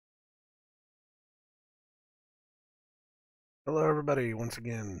Hello, everybody. Once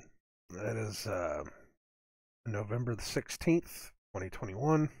again, that is November the 16th,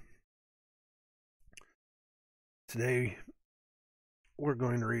 2021. Today, we're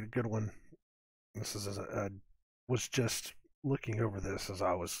going to read a good one. This is was just looking over this as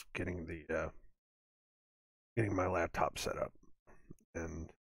I was getting getting my laptop set up,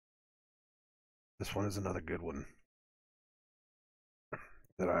 and this one is another good one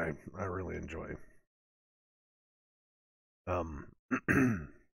that I really enjoy. Um,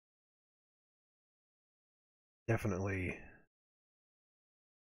 definitely,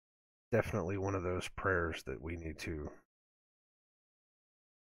 definitely one of those prayers that we need to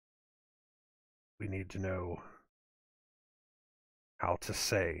know how to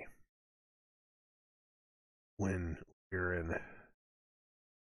say when we're in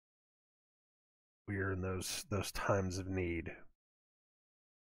those times of need,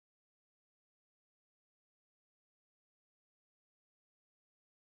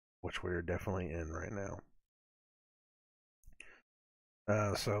 which we're definitely in right now.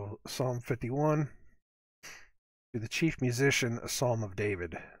 So Psalm 51, to the chief musician, a psalm of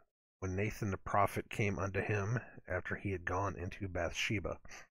David, when Nathan the prophet came unto him after he had gone into Bathsheba.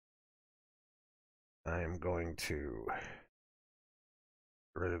 I am going to get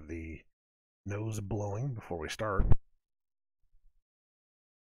rid of the nose blowing before we start.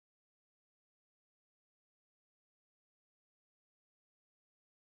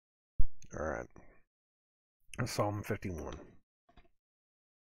 All right. Psalm 51.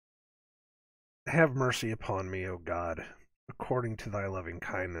 Have mercy upon me, O God, according to thy loving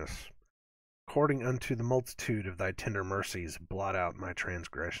kindness. According unto the multitude of thy tender mercies, blot out my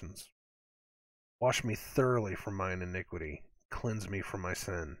transgressions. Wash me thoroughly from mine iniquity, cleanse me from my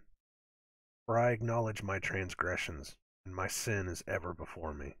sin. For I acknowledge my transgressions, and my sin is ever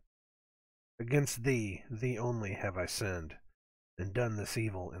before me. Against thee, thee only have I sinned, and done this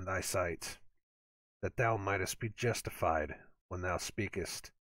evil in thy sight, that thou mightest be justified when thou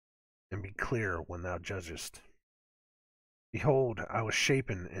speakest, and be clear when thou judgest. Behold, I was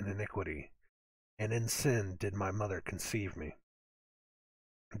shapen in iniquity, and in sin did my mother conceive me.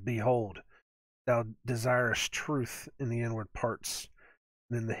 Behold, thou desirest truth in the inward parts,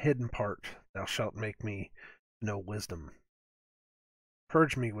 and in the hidden part thou shalt make me know wisdom.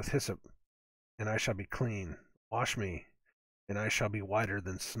 Purge me with hyssop, and I shall be clean. Wash me, and I shall be whiter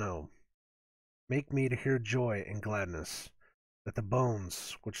than snow. Make me to hear joy and gladness, that the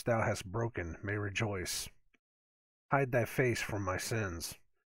bones which thou hast broken may rejoice. Hide thy face from my sins,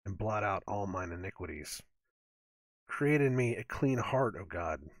 and blot out all mine iniquities. Create in me a clean heart, O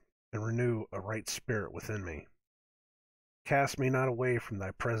God, and renew a right spirit within me. Cast me not away from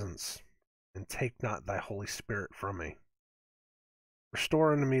thy presence, and take not thy Holy Spirit from me.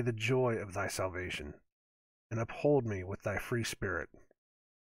 Restore unto me the joy of thy salvation, and uphold me with thy free spirit.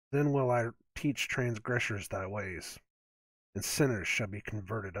 Then will I teach transgressors thy ways, and sinners shall be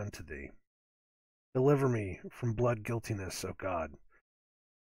converted unto thee. Deliver me from blood guiltiness, O God,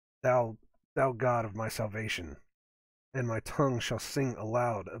 thou God of my salvation, and my tongue shall sing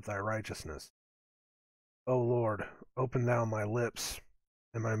aloud of thy righteousness. O Lord, open thou my lips,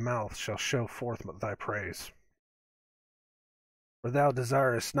 and my mouth shall show forth thy praise. For thou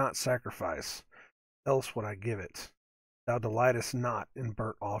desirest not sacrifice, else would I give it. Thou delightest not in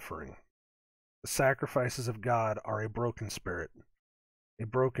burnt offering. The sacrifices of God are a broken spirit, a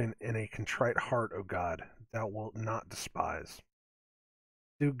broken and a contrite heart, O God, thou wilt not despise.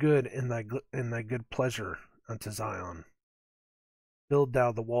 Do good in thy good pleasure unto Zion. Build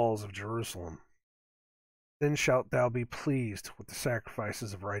thou the walls of Jerusalem. Then shalt thou be pleased with the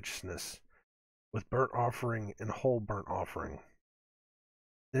sacrifices of righteousness, with burnt offering and whole burnt offering.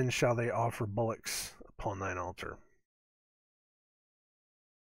 Then shall they offer bullocks upon thine altar.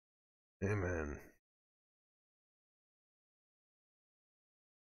 Amen.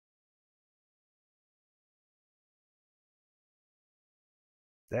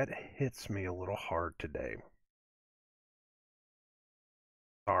 That hits me a little hard today.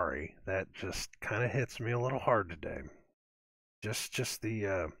 Sorry, that just kind of hits me a little hard today. Just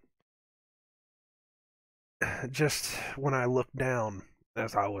the just when I looked down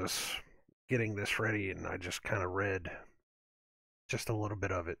as I was getting this ready and I just kind of read just a little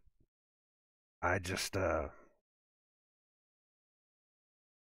bit of it. I just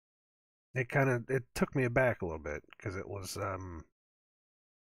it took me aback a little bit because it was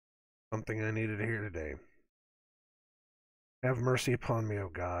something I needed to hear today. Have mercy upon me, O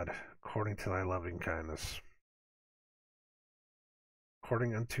God, according to thy loving kindness.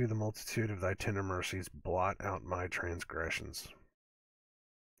 According unto the multitude of thy tender mercies, blot out my transgressions.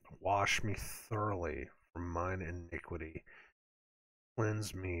 Wash me thoroughly from mine iniquity,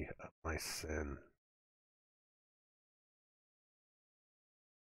 cleanse me of my sin.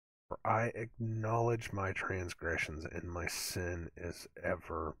 For I acknowledge my transgressions, and my sin is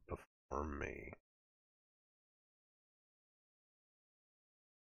ever before me.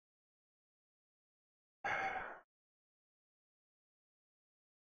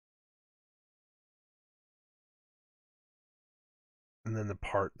 And then the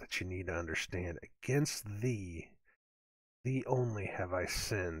part that you need to understand, against thee only have I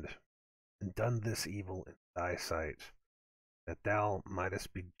sinned, and done this evil in thy sight, that thou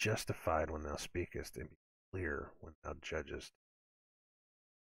mightest be justified when thou speakest, and be clear when thou judgest.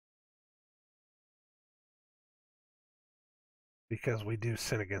 Because we do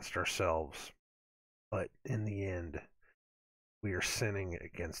sin against ourselves, but in the end, we are sinning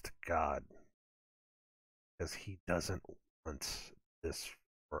against God, because He doesn't want this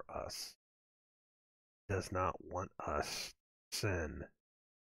for us. He does not want us to sin.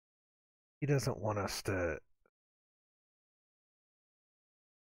 He doesn't want us to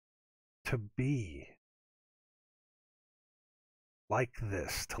be like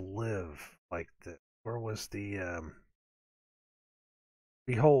this, to live like this. Where was the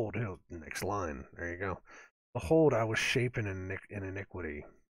behold, next line, there you go. Behold, I was shapen in iniquity,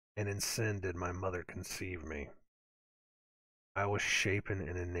 and in sin did my mother conceive me. I was shapen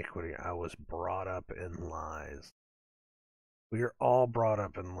in iniquity, I was brought up in lies. We are all brought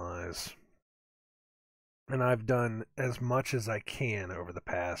up in lies. And I've done as much as I can over the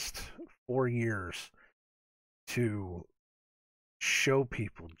past 4 years to show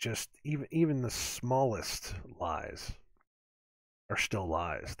people just even the smallest lies are still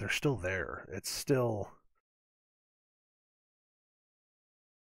lies. They're still there. It's still,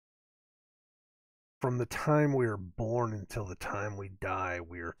 from the time we are born until the time we die,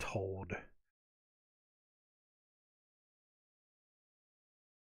 we are told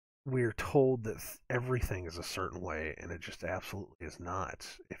that everything is a certain way, and it just absolutely is not.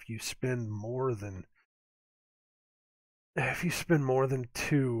 If you spend more than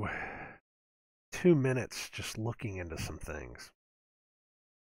two minutes just looking into some things,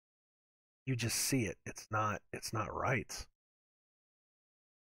 you just see it. It's not right.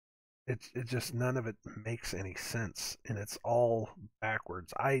 It just, none of it makes any sense, and it's all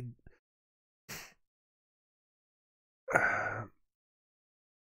backwards.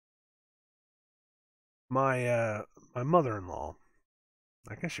 My mother-in-law,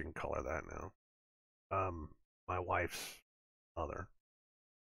 I guess you can call her that now. My wife's mother.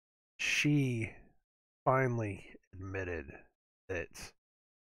 She finally admitted that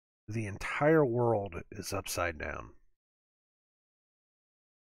the entire world is upside down.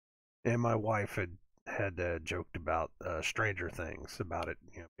 And my wife had joked about Stranger Things, about it,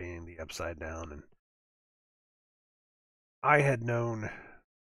 being the upside down, and I had known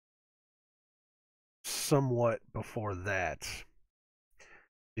somewhat before that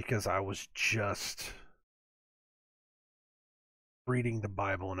because I was just reading the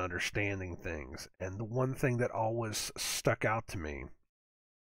Bible and understanding things. And the one thing that always stuck out to me,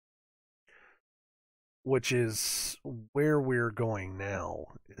 which is where we're going now,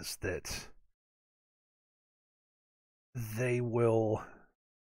 is that they will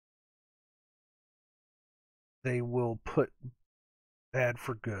put bad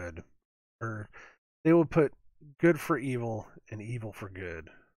for good, or they will put good for evil and evil for good.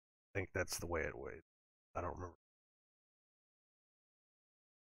 I think that's the way it was. I don't remember.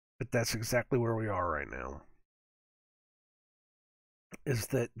 But that's exactly where we are right now. Is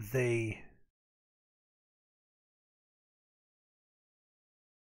that they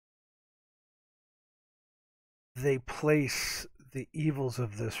place the evils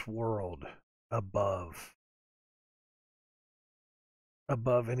of this world above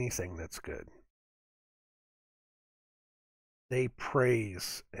anything that's good. They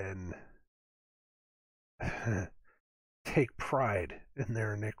praise and take pride in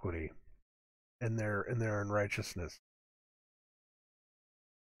their iniquity, in their unrighteousness.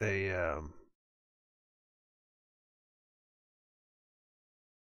 They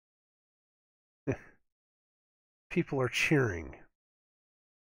people are cheering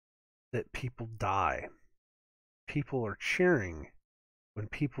that people die. People are cheering when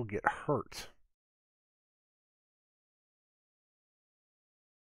people get hurt.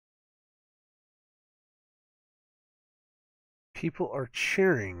 People are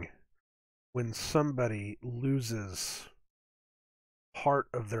cheering when somebody loses part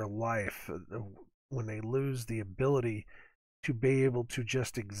of their life, when they lose the ability to be able to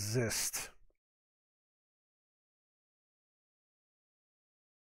just exist.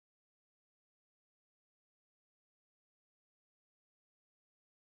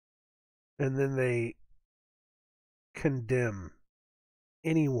 and then they condemn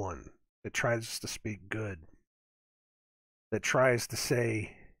anyone that tries to speak good, that tries to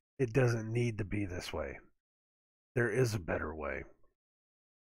say it doesn't need to be this way. There is a better way.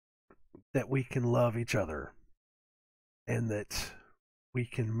 That we can love each other and that we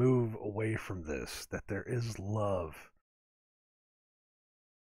can move away from this, that there is love.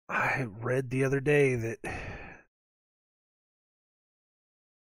 I read the other day that,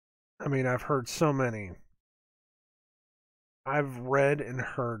 I mean, I've read and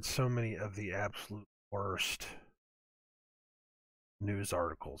heard so many of the absolute worst news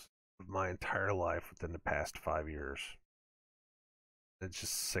articles of my entire life within the past 5 years. It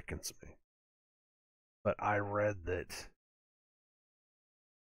just sickens me. But I read that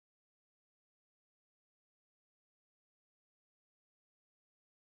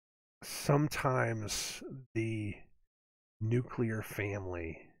sometimes the nuclear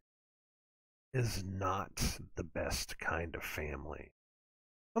family is not the best kind of family.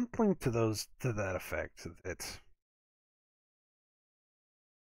 Something to that effect.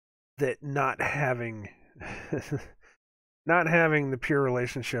 That not having not having the pure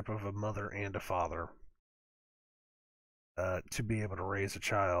relationship of a mother and a father to be able to raise a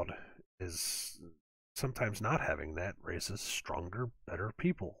child is sometimes not having that raises stronger, better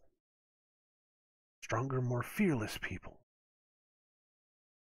people, stronger, more fearless people.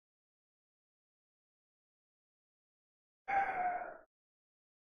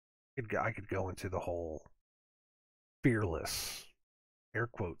 I could go into the whole fearless, air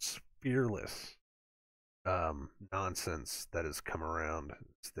quotes, fearless nonsense that has come around.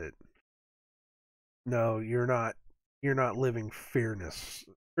 It's that no, you're not living fearless.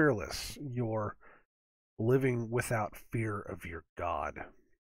 You're living without fear of your God.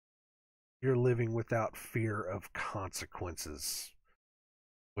 You're living without fear of consequences.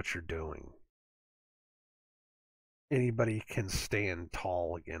 What you're doing. Anybody can stand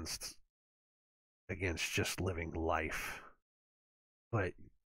tall against just living life, but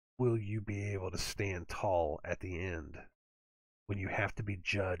will you be able to stand tall at the end when you have to be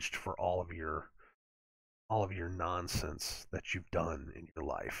judged for all of your nonsense that you've done in your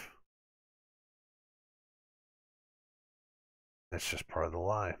life? That's just part of the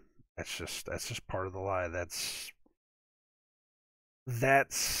lie. That's just part of the lie.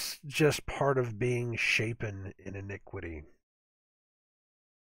 That's just part of being shapen in iniquity.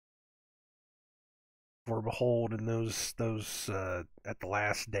 For behold, in those at the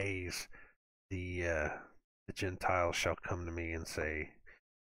last days, the Gentiles shall come to me and say,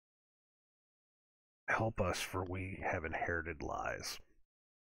 "Help us, for we have inherited lies."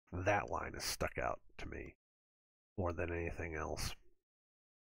 That line is stuck out to me more than anything else.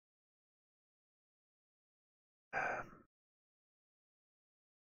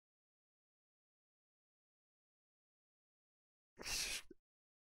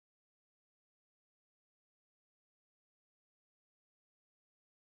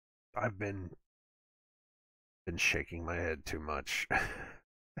 I've been shaking my head too much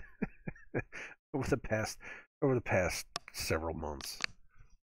over the past several months.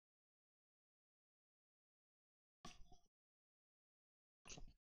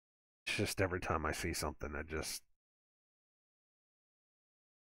 It's just every time I see something, I just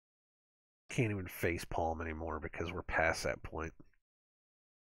can't even face palm anymore because we're past that point.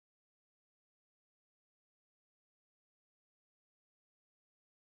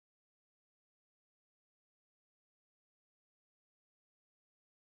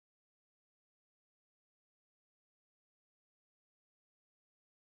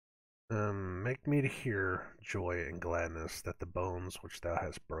 Make me to hear joy and gladness, that the bones which thou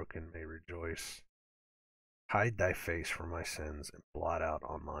hast broken may rejoice. Hide thy face from my sins and blot out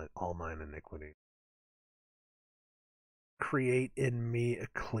all mine iniquity. Create in me a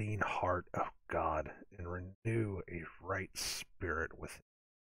clean heart, O God, and renew a right spirit within.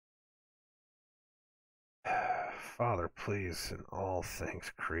 Father, please, in all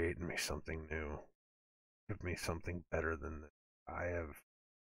things, create in me something new. Give me something better than this.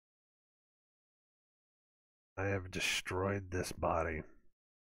 I have destroyed this body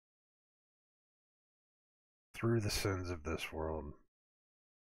through the sins of this world.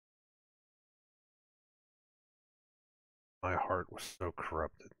 My heart was so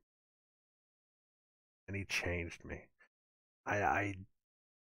corrupted, and he changed me. I, I,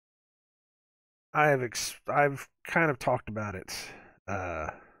 I've kind of talked about it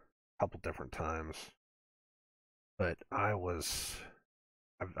a couple different times, but I've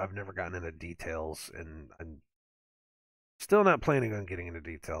never gotten into details, and I'm still not planning on getting into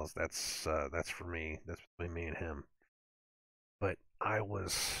details. That's for me. That's between me and him. But I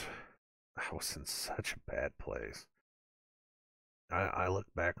was I was in such a bad place. I look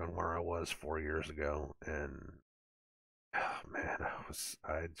back on where I was 4 years ago, and oh man,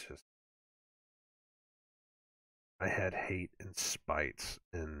 I had hate and spite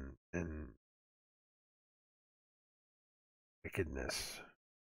and wickedness,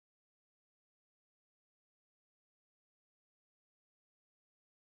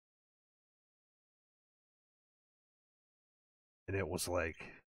 and it was like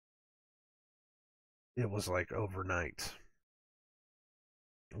overnight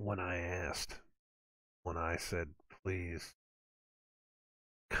when I asked, when I said, "Please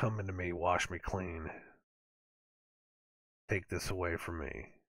come into me, wash me clean, take this away from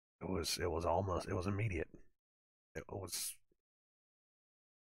me." It was immediate. It was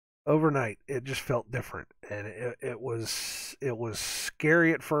overnight. It just felt different, and it was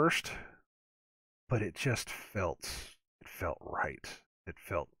scary at first, but it felt right. It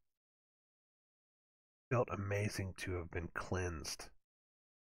felt amazing to have been cleansed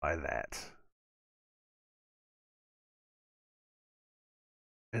by that.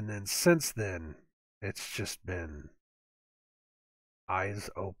 And then since then, it's just been eyes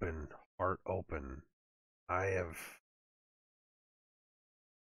open, heart open. I have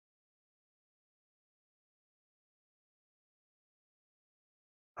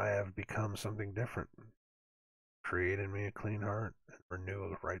I have become something different. Create in me a clean heart and renew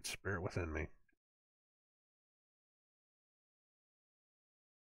a right spirit within me.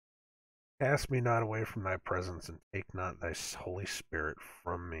 Cast me not away from thy presence, and take not thy Holy Spirit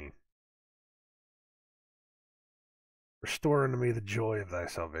from me. Restore unto me the joy of thy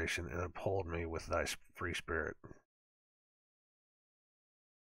salvation, and uphold me with thy free spirit.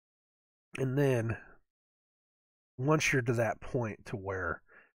 And then, once you're to that point to where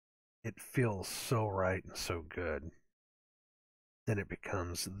it feels so right and so good, then it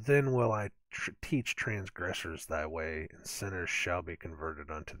becomes, then will I teach transgressors thy way, and sinners shall be converted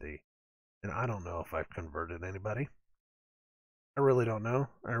unto thee. And I don't know if I've converted anybody. I really don't know.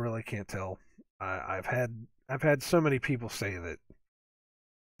 I really can't tell. I've had so many people say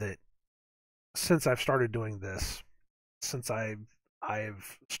that since I've started doing this, since I've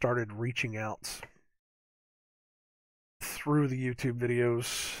started reaching out through the YouTube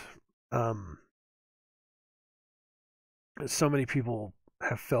videos, um, so many people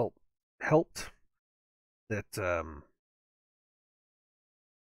have felt helped, that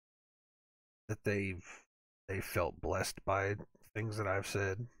that they felt blessed by things that I've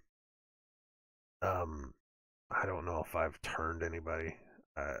said. Um, I don't know if I've turned anybody.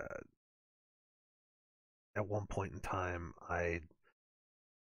 At one point in time, I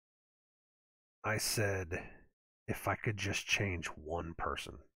said, if I could just change one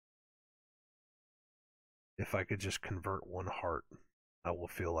person, if I could just convert one heart, I will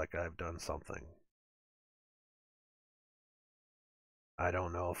feel like I've done something. I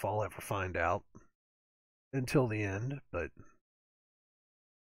don't know if I'll ever find out until the end, but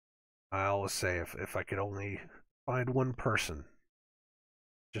I always say, if I could only find one person,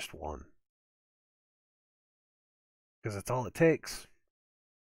 just one, because it's all it takes,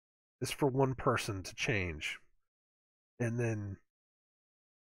 is for one person to change. And then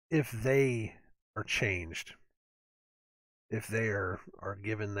if they are changed, if they are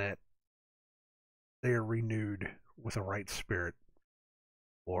given that, they are renewed with a right spirit,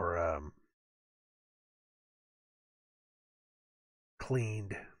 or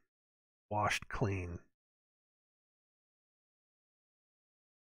cleaned, washed clean,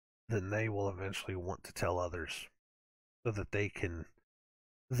 then they will eventually want to tell others, so that they can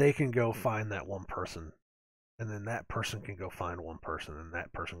go find that one person, and then that person can go find one person, and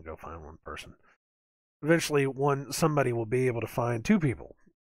that person can go find one person. Eventually, somebody will be able to find two people.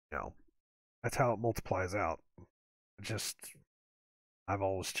 You know, that's how it multiplies out. Just I've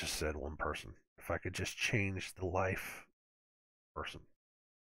always just said one person. If I could just change the life person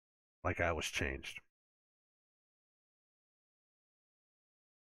like I was changed.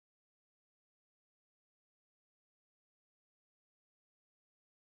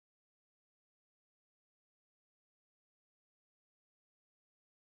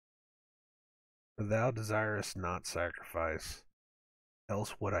 Thou desirest not sacrifice,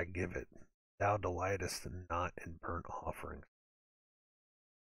 else would I give it. Thou delightest not in burnt offerings.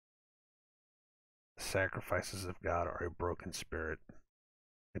 The sacrifices of God are a broken spirit,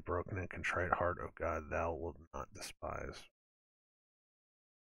 a broken and contrite heart, O God, thou wilt not despise.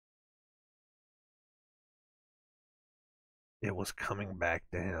 It was coming back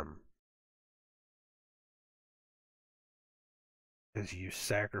to him, because you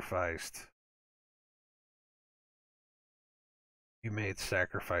sacrificed You made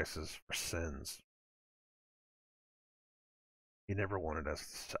sacrifices for sins. He never wanted us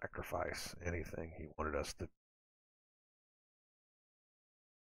to sacrifice anything. He wanted us to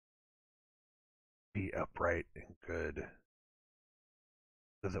be upright and good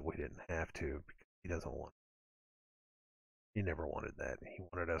so that we didn't have to because he doesn't want he never wanted that. He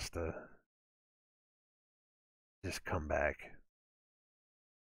wanted us to just come back.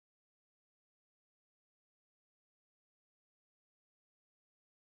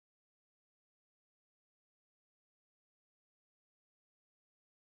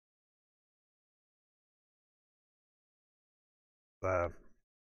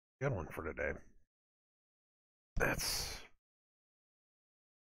 Good one for today. That's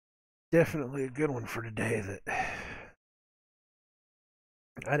definitely a good one for today that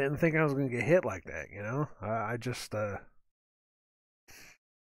I didn't think I was going to get hit like that, you know? I just, and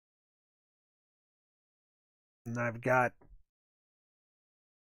I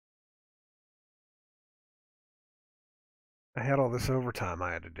had all this overtime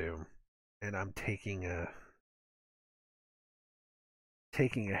I had to do, and I'm taking a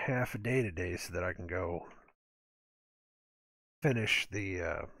half a day today so that I can go finish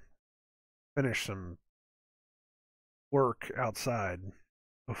finish some work outside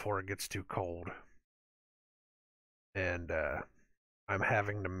before it gets too cold. And I'm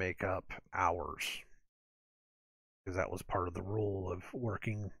having to make up hours because that was part of the rule of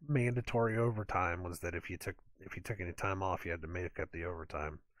working mandatory overtime was that if you took any time off, you had to make up the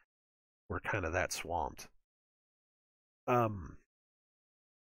overtime. We're kind of that swamped. Um,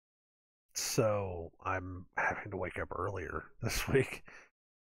 so I'm having to wake up earlier this week.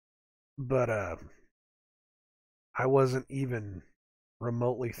 But I wasn't even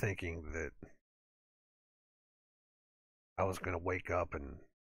remotely thinking that I was going to wake up and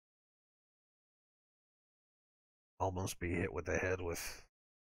almost be hit with the head with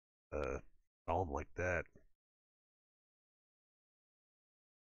a bomb like that.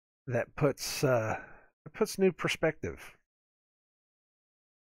 That puts new perspective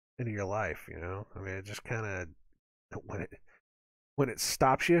into your life. You know, I mean, it just kind of when it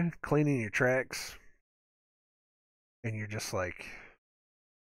stops you cleaning your tracks, and you're just like,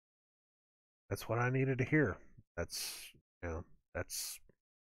 that's what I needed to hear. That's you know, that's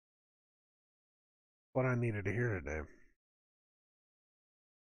what I needed to hear today.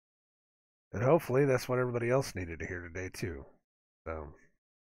 And hopefully that's what everybody else needed to hear today too. So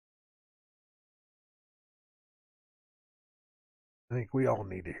I think we all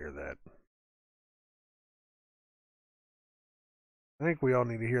need to hear that. I think we all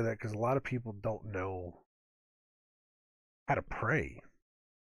need to hear that because a lot of people don't know how to pray.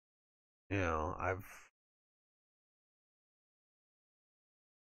 You know,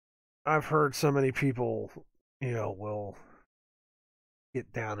 I've heard so many people, you know, will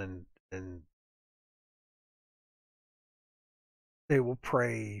get down and they will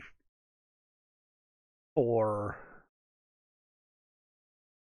pray for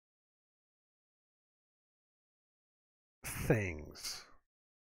things.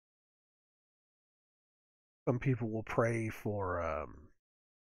 Some people will pray for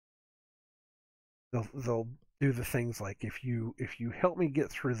they'll do the things like if you help me get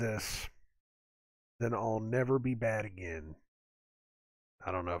through this, then I'll never be bad again.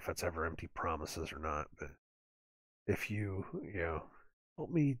 I don't know if that's ever empty promises or not, but if you know, help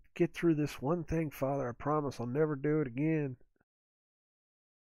me get through this one thing, Father, I promise I'll never do it again.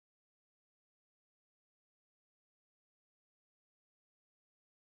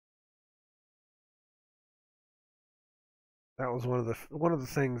 That was one of the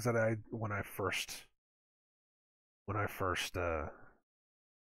things that I when I first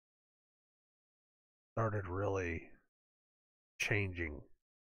started really changing.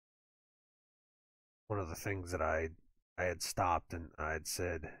 One of the things that I had stopped and I had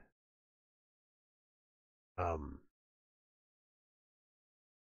said, um,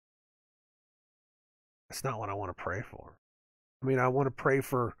 it's not what I want to pray for. I mean, I want to pray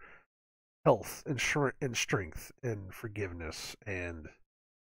for health and strength and forgiveness and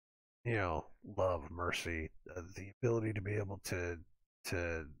you know love, mercy, the ability to be able to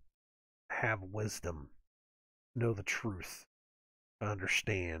have wisdom, know the truth,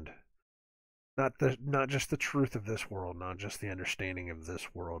 understand not just the truth of this world, not just the understanding of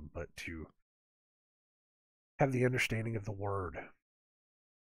this world, but to have the understanding of the word,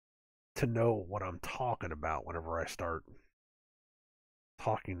 to know what I'm talking about whenever I start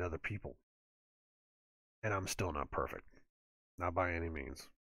talking to other people. And I'm still not perfect, not by any means.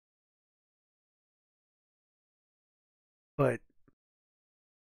 But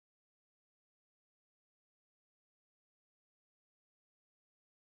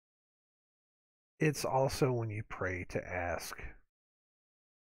it's also when you pray to ask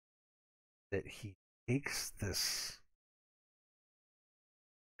that he takes this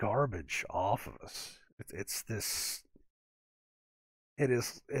garbage off of us. It's this. It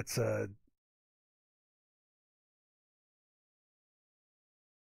is. It's a.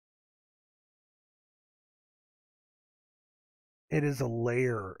 It is a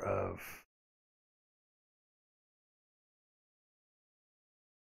layer of.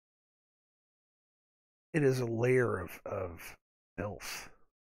 It is a layer of filth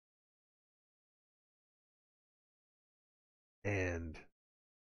and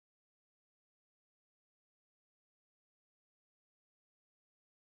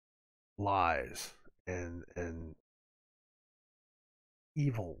lies and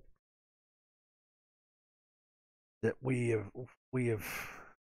evil that we have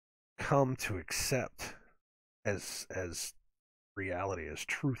come to accept as reality, as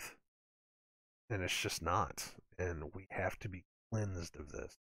truth, and it's just not. And we have to be cleansed of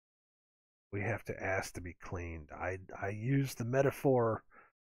this. We have to ask to be cleaned. I use the metaphor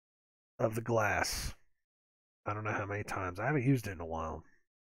of the glass. I don't know how many times. I haven't used it in a while.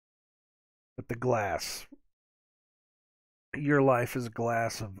 But the glass. Your life is a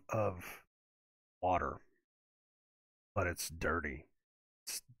glass of water, but it's dirty.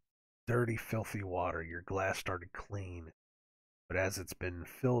 It's dirty, filthy water. Your glass started clean, but as it's been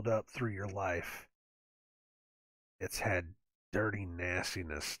filled up through your life, it's had dirty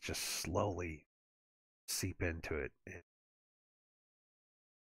nastiness just slowly seep into it. And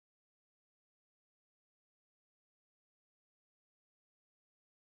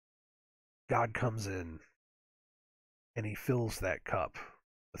God comes in and he fills that cup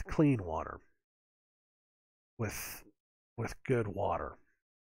with clean water, with good water.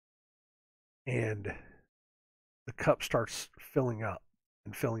 And the cup starts filling up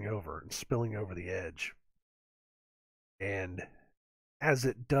and filling over and spilling over the edge. And as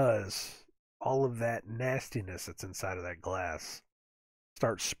it does, all of that nastiness that's inside of that glass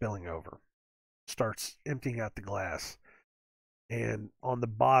starts spilling over, starts emptying out the glass. And on the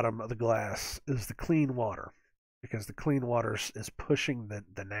bottom of the glass is the clean water, because the clean water is pushing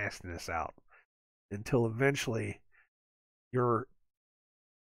the nastiness out until eventually your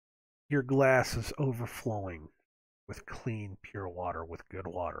your glass is overflowing with clean, pure water, with good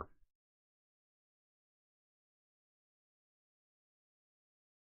water.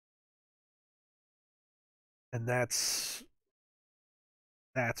 And that's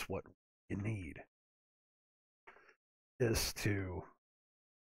what you need, is to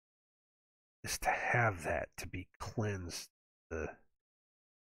have that, to be cleansed, the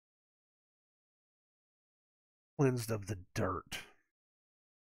cleansed of the dirt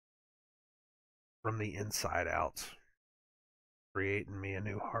from the inside out. Create in me a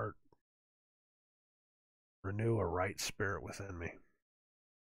new heart, renew a right spirit within me.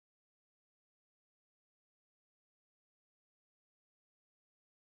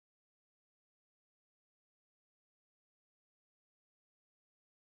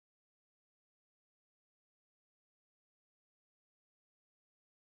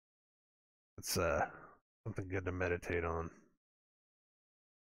 It's something good to meditate on.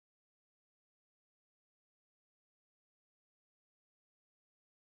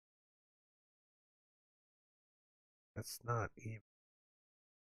 It's not even.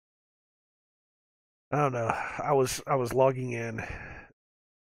 I don't know. I was logging in,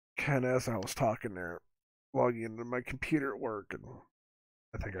 kind of as I was talking there, logging into my computer at work, and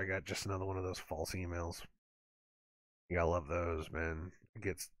I think I got just another one of those false emails. You gotta love those, man.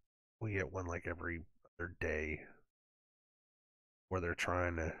 We get one like every other day where they're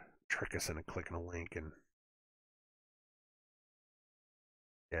trying to trick us into clicking a link, and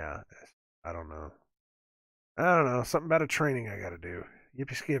yeah, I don't know. I don't know. Something about a training I gotta do.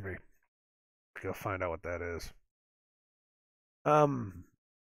 Yippee skippy. Go find out what that is. Um,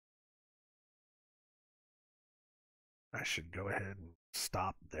 I should go ahead and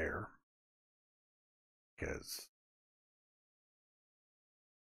stop there because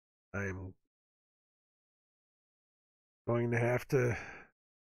I'm going to have to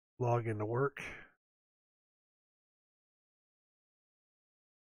log into work.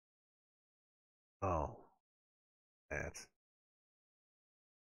 Oh, that's.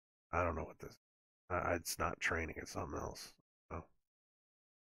 I don't know what this. It's not training. It's something else. Oh.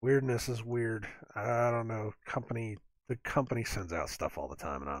 Weirdness is weird. I don't know. The company sends out stuff all the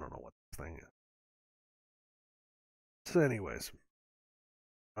time, and I don't know what this thing is. So, anyways,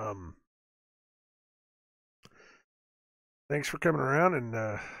 um, thanks for coming around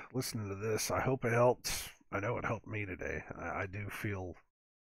and listening to this. I hope it helped. I know it helped me today. I do feel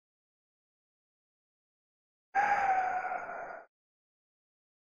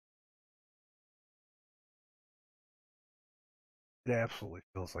It absolutely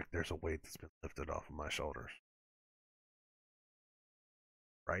feels like there's a weight that's been lifted off of my shoulders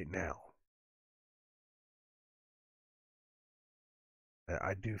right now.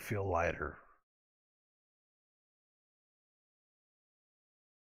 I do feel lighter.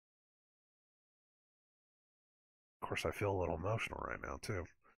 Of course, I feel a little emotional right now too.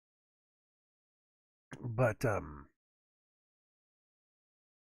 But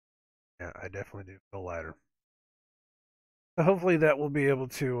yeah, I definitely do feel lighter. So hopefully that will be able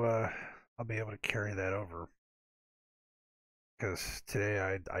to. I'll be able to carry that over because today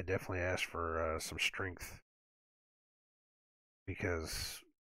I definitely asked for some strength because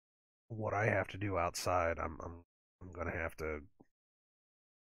what I have to do outside, I'm gonna have to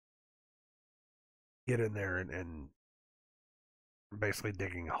get in there and basically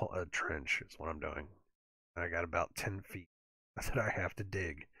digging a trench is what I'm doing. I got about 10 feet that I have to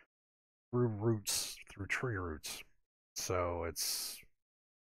dig through roots, through tree roots. So it's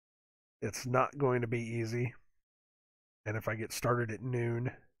not going to be easy. And if I get started at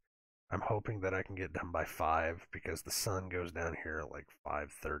noon, I'm hoping that I can get done by 5 because the sun goes down here at like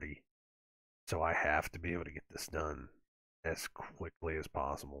 5:30. So I have to be able to get this done as quickly as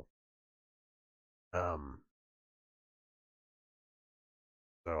possible. Um,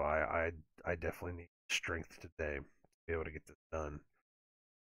 so I definitely need strength today to be able to get this done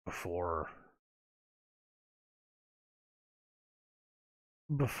before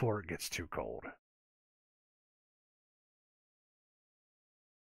before it gets too cold.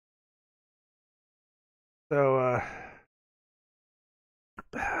 So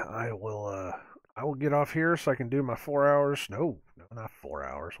I will get off here so I can do my 4 hours. No, no, not 4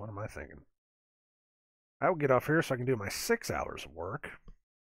 hours. What am I thinking? I will get off here so I can do my 6 hours of work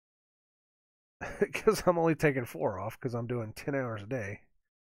because I'm only taking 4 off because I'm doing 10 hours a day.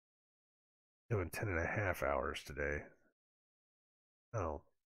 Doing 10.5 hours today. Oh,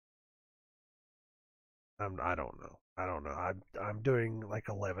 I don't know. I don't know. I'm doing like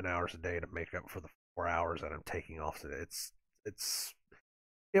 11 hours a day to make up for the 4 hours that I'm taking off today. It's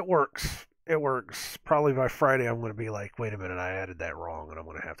it works. It works. Probably by Friday I'm going to be like, wait a minute, I added that wrong, and I'm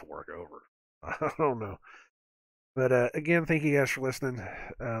going to have to work over. I don't know. But again, thank you guys for listening.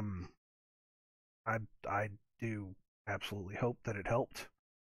 Um, I do absolutely hope that it helped.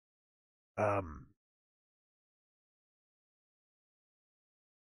 Um,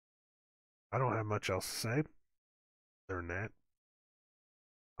 I don't have much else to say other than that.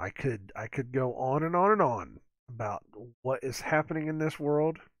 I could go on and on and on about what is happening in this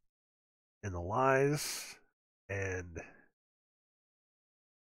world and the lies and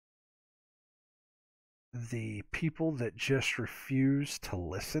the people that just refuse to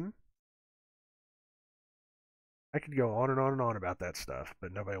listen. I could go on and on and on about that stuff,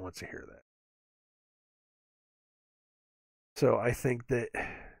 but nobody wants to hear that. So I think that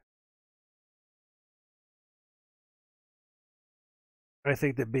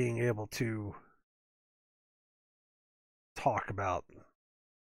being able to talk about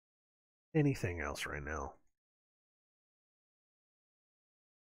anything else right now,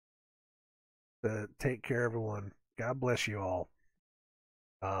 to take care of everyone. God bless you all.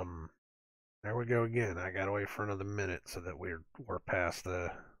 Um, there we go again. I got to wait for another minute so that we're past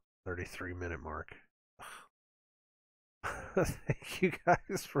the 33-minute mark. thank you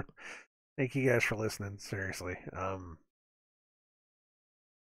guys for thank you guys for listening. Seriously.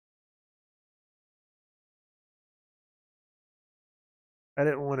 I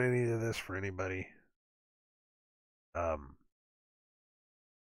didn't want any of this for anybody. Um,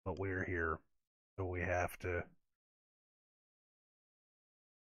 but we're here, so we have to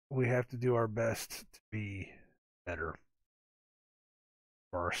do our best to be better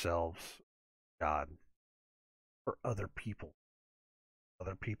for ourselves, God, for other people.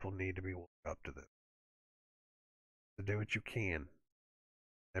 Other people need to be woke up to this. To do what you can.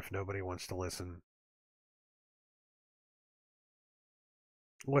 If nobody wants to listen,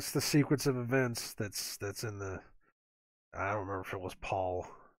 what's the sequence of events that's in the? I don't remember if it was Paul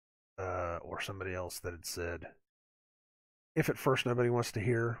or somebody else that had said, if at first nobody wants to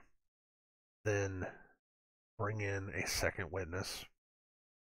hear, then bring in a second witness.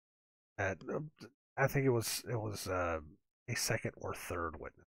 At I think it was a second or third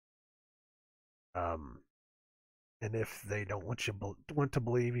witness. Um, and if they don't want to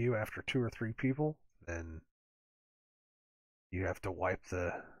believe you after two or three people, then you have to wipe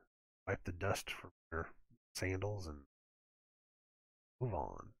the dust from your sandals and move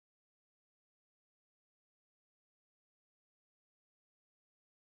on.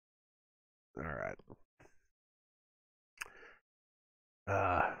 All right.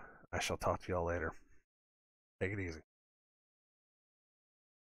 Uh, I shall talk to y'all later. Take it easy.